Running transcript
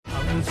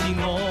自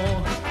我，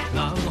硬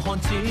漢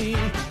子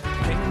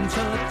拼出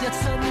一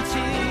身刺，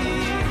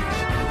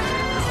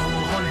流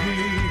汗血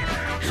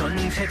盡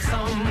赤心，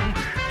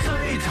追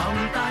尋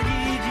大意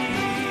義。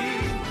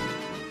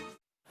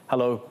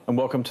Hello and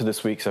welcome to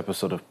this week's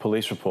episode of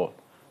Police Report.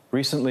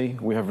 Recently,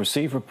 we have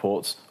received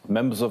reports of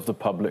members of the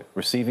public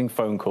receiving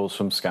phone calls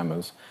from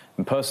scammers,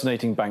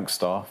 impersonating bank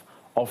staff,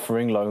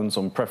 offering loans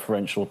on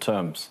preferential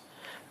terms.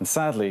 And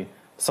sadly,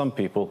 some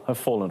people have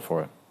fallen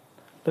for it.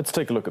 Let's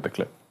take a look at the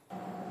clip.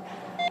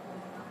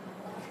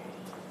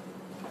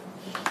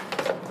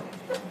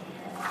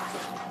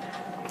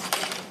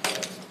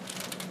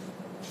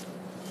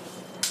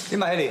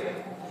 點啊 ，Ellie？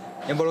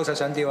 有冇老細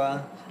想調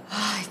啊？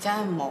唉，梗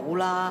係冇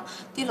啦！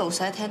啲老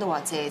細聽到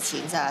話借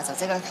錢咋，就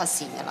即刻 cut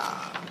線㗎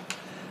啦。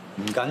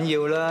唔緊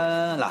要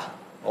啦，嗱，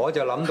我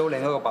就諗到另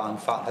一個辦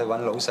法去揾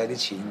老細啲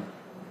錢。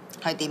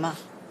係點啊？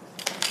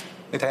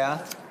你睇下。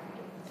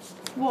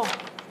哇！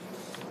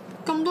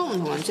咁多唔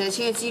同人借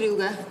錢嘅資料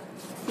嘅，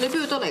你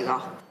邊度得嚟㗎？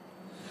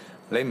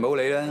你唔好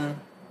理啦。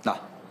嗱，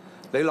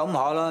你諗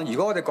下啦，如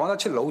果我哋講得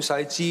出老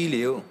細資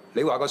料，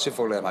你話個說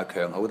服力係咪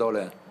強好多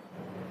咧？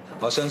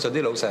我相信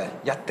啲老細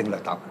一定略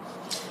答。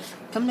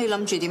咁你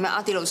諗住點樣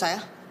呃啲老細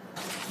啊？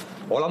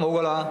我諗好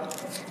㗎啦。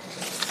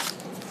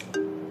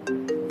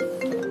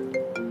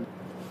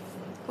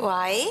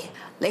喂，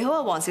你好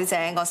啊，黃小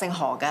姐，我姓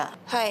何㗎。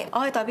係，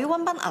我係代表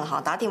溫彬銀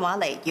行打電話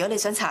嚟。如果你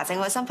想查證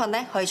我嘅身份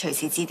咧，可以隨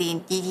時致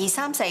電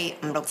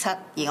2234-567，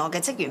而我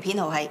嘅職員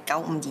編號係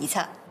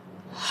9527。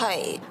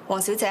係，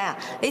黃小姐啊，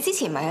你之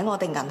前咪喺我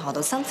哋銀行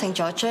度申請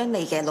咗將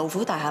你嘅老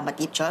虎大廈物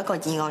業做一個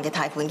議案嘅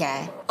貸款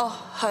嘅？哦，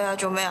係啊，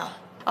做咩啊？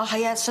哦，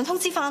係啊，想通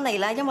知翻你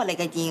咧，因為你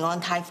嘅議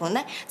案貸款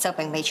咧就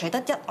並未取得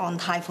一案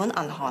貸款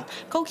銀行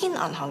高堅銀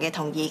行嘅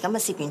同意，咁啊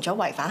涉嫌咗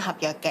違反合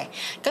約嘅。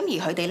咁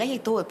而佢哋咧亦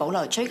都會保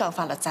留追究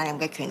法律責任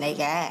嘅權利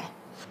嘅。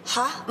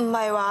吓？唔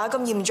係話咁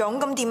嚴重，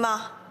咁點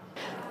啊？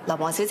嗱，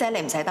黃小姐你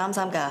唔使擔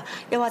心㗎，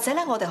又或者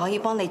咧我哋可以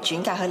幫你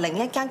轉介去另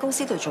一間公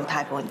司度做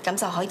貸款，咁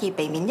就可以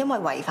避免因為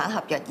違反合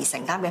約而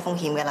承擔嘅風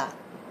險㗎啦。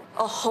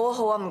哦，好啊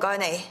好啊，唔該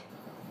你。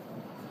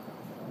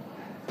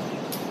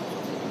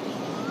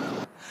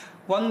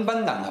溫彬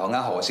銀行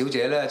啊，何小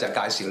姐咧就介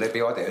紹你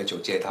俾我哋去做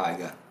借貸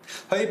嘅，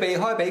去避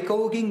開俾高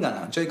堅銀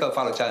行追究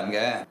法律責任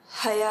嘅。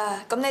係啊，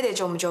咁你哋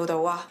做唔做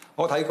到啊？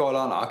我睇過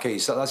啦，嗱，其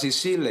實啊，薛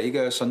師你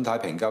嘅信貸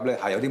評級咧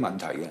係有啲問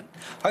題嘅，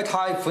喺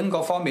貸款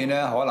各方面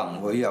咧可能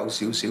會有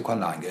少少困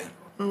難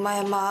嘅。唔係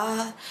啊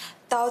嘛，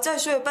但我真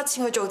係需要筆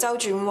錢去做周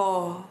轉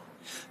喎。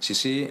薛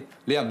師，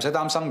你又唔使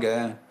擔心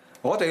嘅，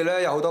我哋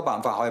咧有好多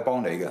辦法可以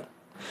幫你嘅。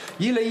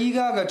以你依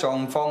家嘅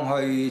狀況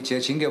去借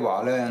錢嘅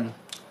話咧。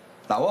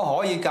嗱，我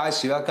可以介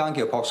紹一間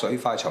叫撲水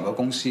快財嘅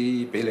公司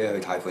俾你去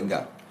貸款㗎。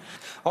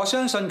我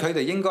相信佢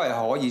哋應該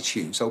係可以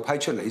全數批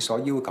出你所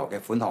要求嘅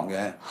款項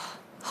嘅。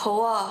好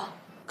啊。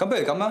咁不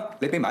如咁啊，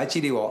你俾埋啲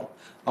資料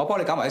我幫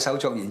你搞埋啲手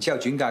續，然之後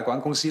轉介嗰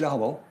間公司啦，好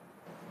冇？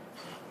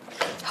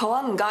好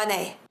啊，唔該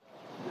你。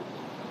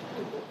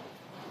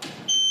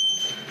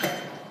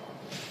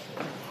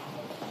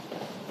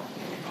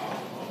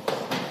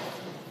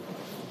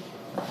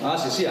啊，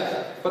薛師啊，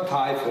筆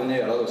貸款你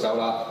又攞到手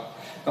啦。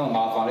咁啊，麻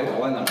煩你同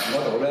我喺銀行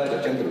嗰度咧，就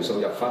將條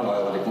數入翻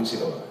我哋公司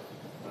度啦。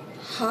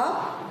吓？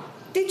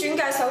啲轉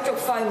介手續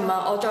費唔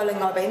係我再另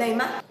外俾你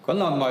咩？梗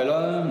係唔係啦，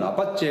嗱，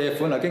筆借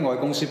款係經我哋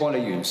公司幫你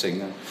完成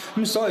嘅。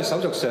咁所以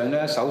手續上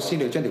咧，首先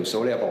你要將條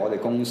數咧入我哋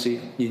公司，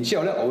然之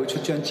後咧，我會出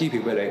張支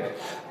票俾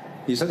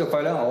你，而手續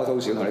費咧，我到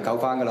時同你扣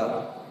翻噶啦。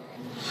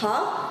吓？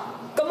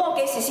咁我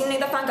幾時先拎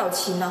得翻嚿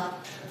錢啊？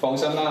放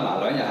心啦，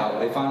嗱，2日後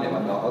你翻嚟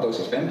問我到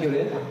時俾張票你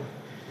啊。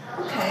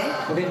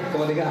OK，咁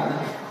我哋而家行啦。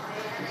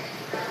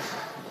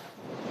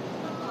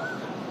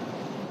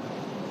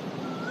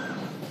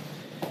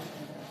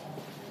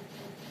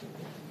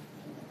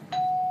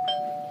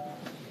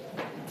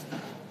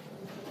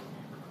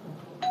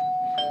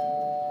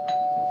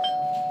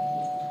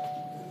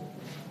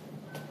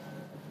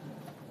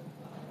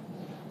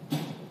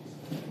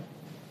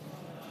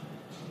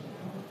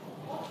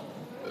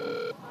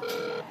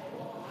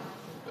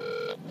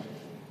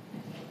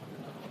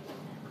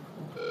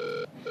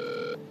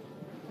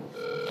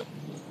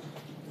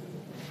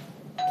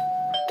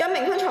間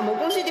明亨財務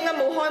公司點解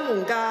冇開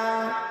門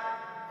㗎？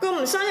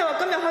個吳生又話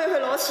今日可以去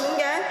攞錢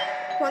嘅，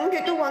揾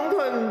極都揾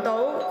佢唔到，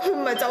佢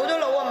唔係走咗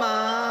佬啊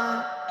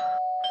嘛？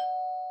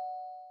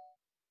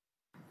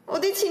我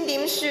啲錢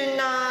點算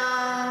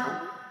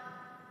啊？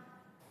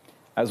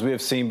 As we have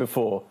seen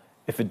before,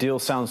 if a deal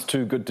sounds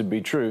too good to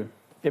be true,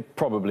 it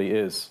probably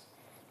is.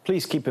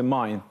 Please keep in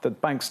mind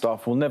that bank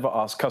staff will never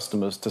ask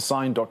customers to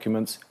sign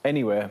documents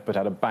anywhere but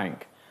at a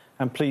bank,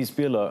 and please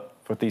be alert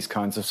for these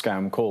kinds of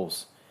scam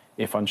calls.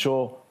 If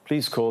unsure,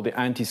 please call the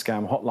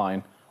anti-scam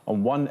hotline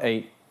on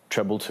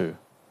 18222.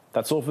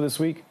 That's all for this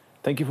week.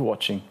 Thank you for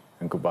watching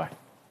and goodbye.